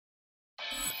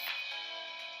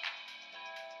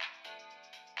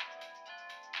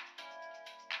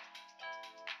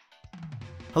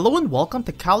Hello and welcome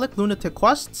to Caellach Lunatic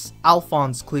Quest's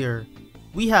Alfonse Clear.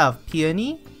 We have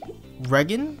Peony,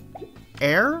 Reginn,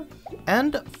 Air,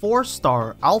 and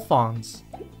 4-star Alfonse.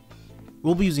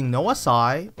 We'll be using no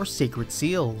SI or Sacred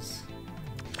Seals.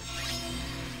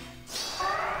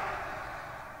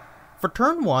 For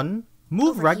turn 1,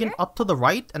 move Reginn up to the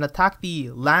right and attack the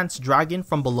Lance Dragon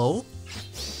from below.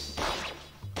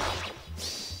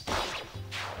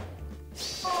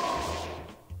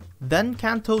 Then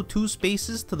Canto 2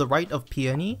 spaces to the right of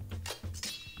Peony.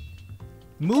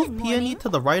 Move Peony to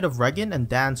the right of Reginn and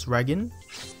dance Reginn.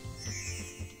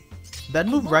 Then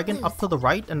move Reginn up to the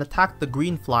right and attack the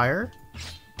green flyer.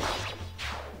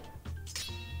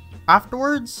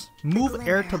 Afterwards, move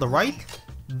Air to the right,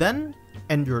 then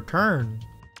end your turn.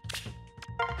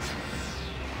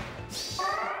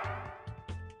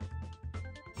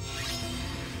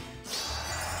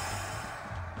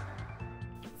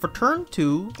 For turn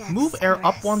 2, move Air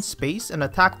up 1 space and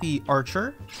attack the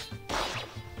Archer.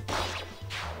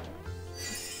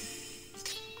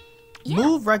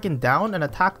 Move Reginn down and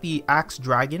attack the Axe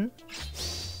Dragon.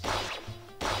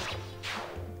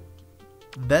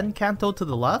 Then Canto to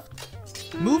the left.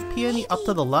 Move Peony up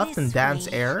to the left and dance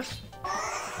Air.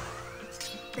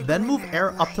 Then move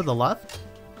Air up to the left.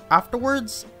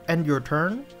 Afterwards, end your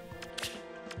turn.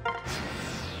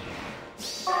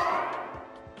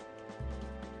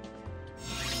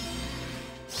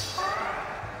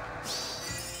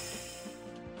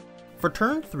 For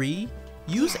turn 3,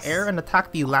 use Air and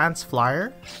attack the Lance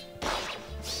Flyer.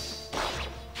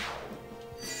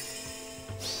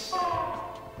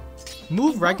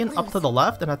 Move Reginn up to the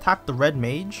left and attack the Red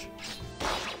Mage.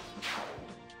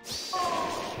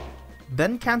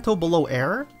 Then Canto below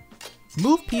Air.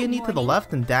 Move Peony to the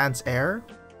left and dance Air.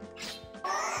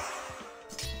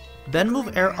 Then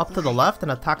move Air up to the left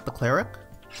and attack the Cleric.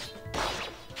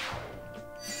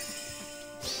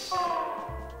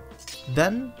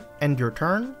 Then end your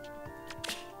turn.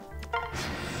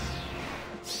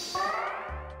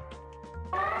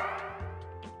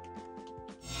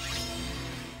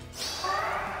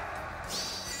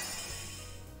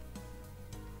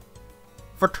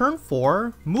 For turn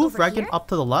 4, move Reginn up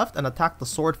to the left and attack the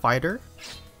Sword Fighter.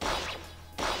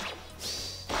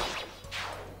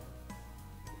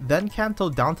 Then Canto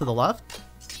down to the left.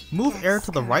 Move Air to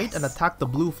the right and attack the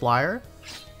Blue Flyer.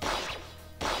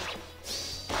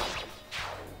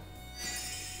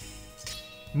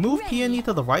 Move Peony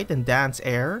to the right and dance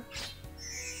Air.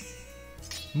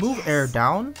 Move Air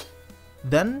down.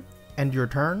 Then end your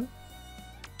turn.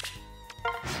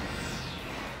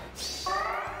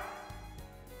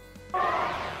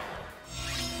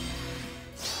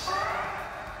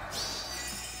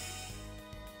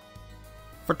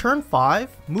 For turn 5,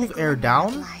 move Air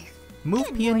down. Move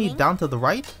Peony down to the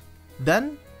right.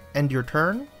 Then end your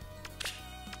turn.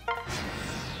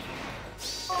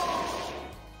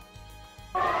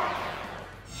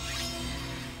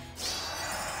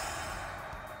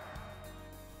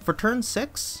 For turn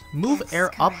 6, move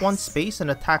Air up 1 space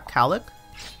and attack Caellach.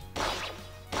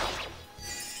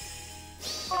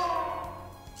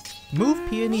 Move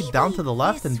Peony down to the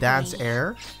left and dance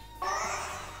Air.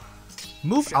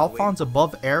 Move Alfonse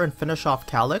above Air and finish off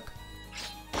Caellach.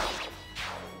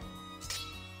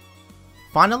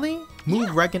 Finally,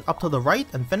 move Reginn up to the right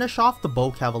and finish off the Bow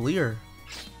Cavalier.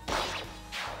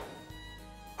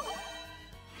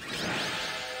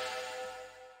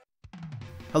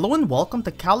 Hello and welcome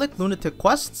to Caellach Lunatic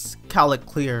Quest's Caellach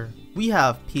Clear. We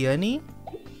have Peony,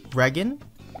 Reginn,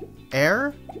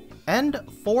 Air, and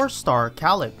 4-star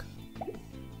Caellach.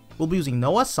 We'll be using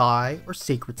no SI or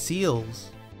Sacred Seals.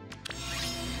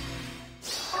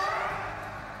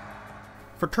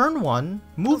 For turn 1,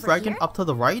 move Reginn up to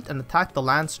the right and attack the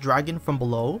Lance Dragon from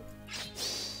below.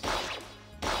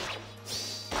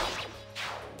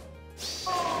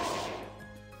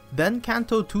 Then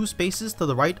Canto 2 spaces to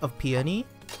the right of Peony.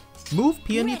 Move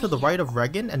Peony to the right of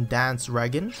Reginn and dance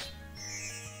Reginn.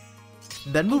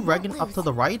 Then move Reginn up to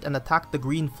the right and attack the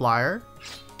green flyer.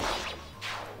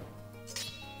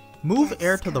 Move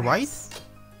Air to the right,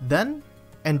 then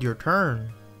end your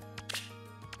turn.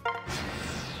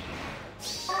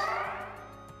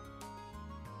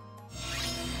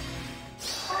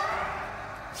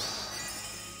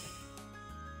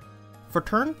 For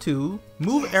turn 2,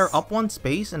 move Air up 1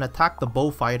 space and attack the Bow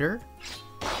Fighter.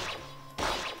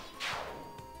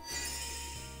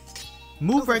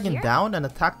 Move Reginn down and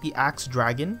attack the Axe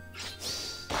Dragon.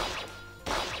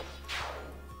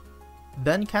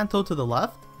 Then Canto to the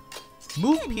left.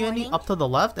 Move Peony up to the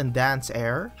left and dance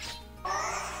Air.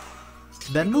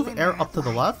 Then move Air up to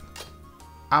the left.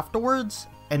 Afterwards,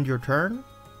 end your turn.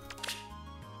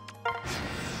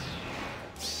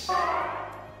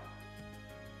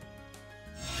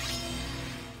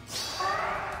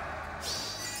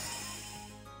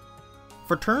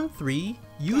 For turn 3,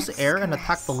 use air and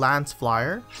attack the Lance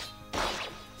Flyer.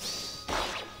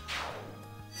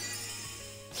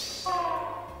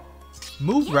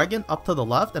 Move Reginn up to the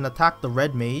left and attack the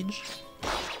Red Mage.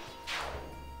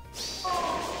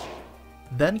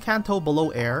 Then Canto below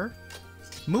air.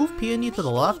 Move Peony to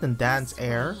the left and dance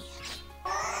air.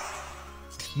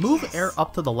 Move air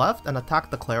up to the left and attack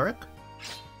the Cleric.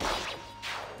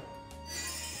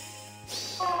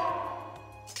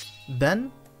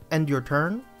 Then, end your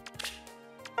turn.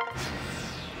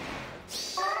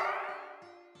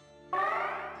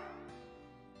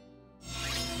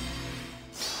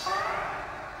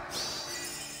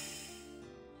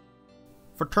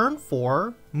 For turn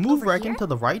 4, move Reginn to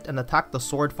the right and attack the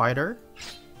Sword Fighter.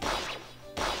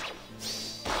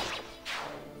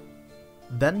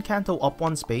 Then Canto up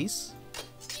 1 space.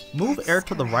 Move air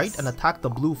to the right and attack the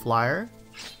Blue Flyer.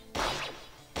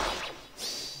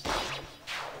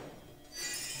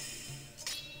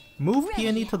 Move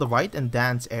Peony to the right and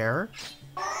dance air.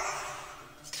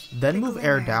 Then move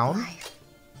air down.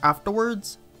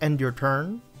 Afterwards, end your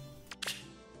turn.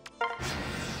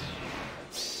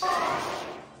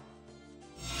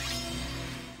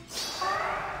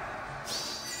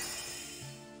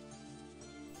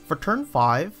 For turn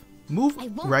 5, move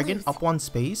Reginn up 1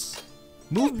 space.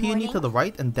 Move Peony to the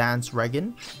right and dance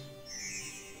Reginn.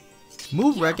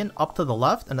 Move Reginn up to the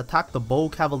left and attack the Bow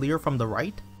Cavalier from the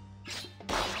right.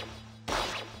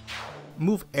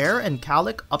 Move air and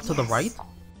Caellach up to the right.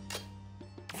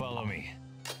 Follow me.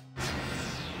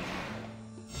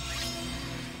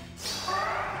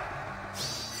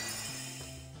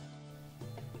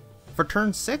 For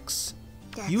turn 6,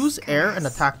 use air and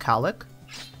attack Caellach.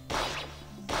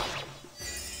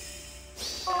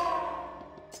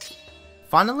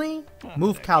 Finally,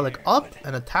 move Caellach up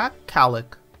and attack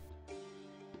Caellach.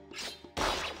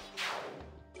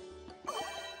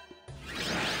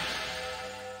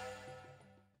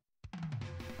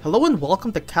 Hello and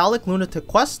welcome to Caellach Lunatic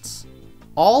Quests,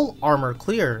 All-Armour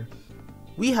Clear.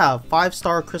 We have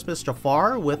 5-star Christmas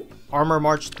Jaffar with Armor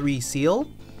March 3 seal,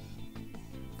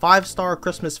 5-star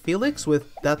Christmas Felix with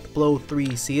Death Blow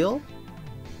 3 seal,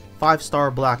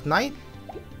 5-star Black Knight,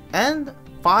 and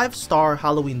 5-star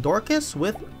Halloween Dorcas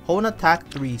with Hone Attack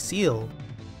 3 seal.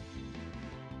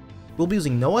 We'll be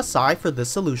using no SI for this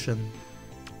solution.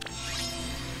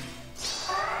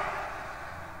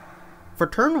 For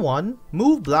turn 1,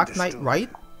 move Black Knight right,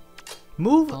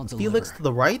 move Felix to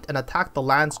the right and attack the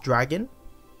Lance Dragon.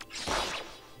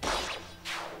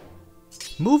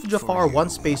 Move Jaffar 1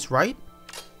 space right,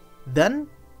 then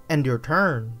end your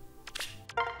turn.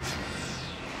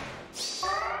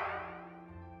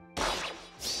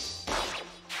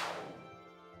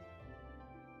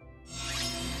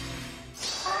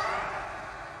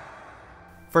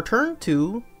 For turn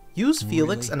 2, use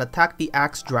Felix and attack the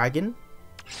Axe Dragon.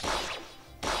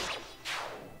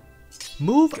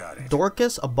 Move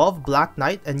Dorcas above Black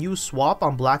Knight and use swap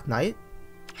on Black Knight.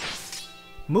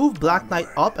 Move Black Knight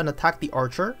up and attack the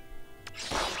Archer.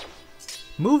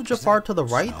 Move Jaffar to the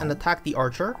right and attack the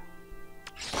Archer.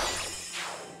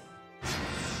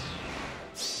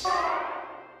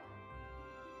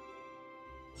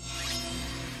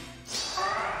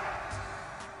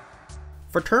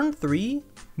 For turn 3,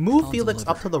 move Felix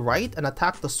up to the right and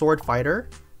attack the Sword Fighter.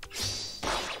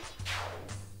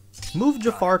 Move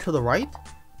Jaffar to the right.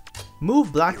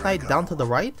 Move Black Knight down to the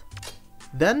right.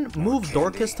 Then move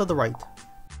Dorcas to the right.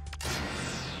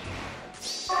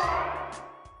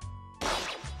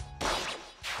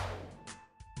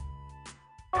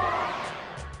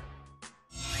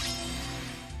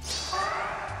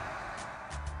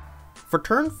 For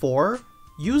turn 4,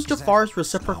 use Jaffar's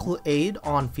Reciprocal Aid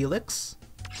on Felix.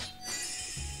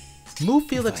 Move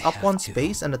Felix up 1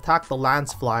 space and attack the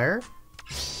Lance Flyer.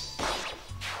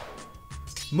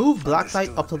 Move Black Knight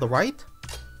up to the right,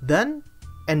 then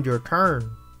end your turn.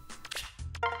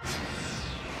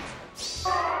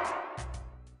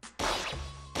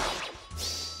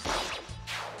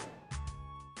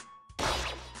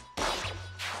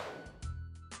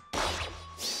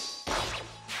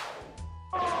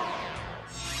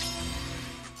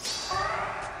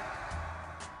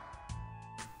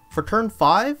 For turn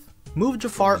 5, move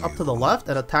Jaffar up to the left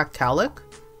and attack Caellach.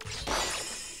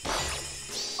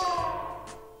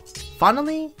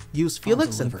 Finally, use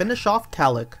Felix and finish off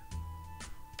Caellach.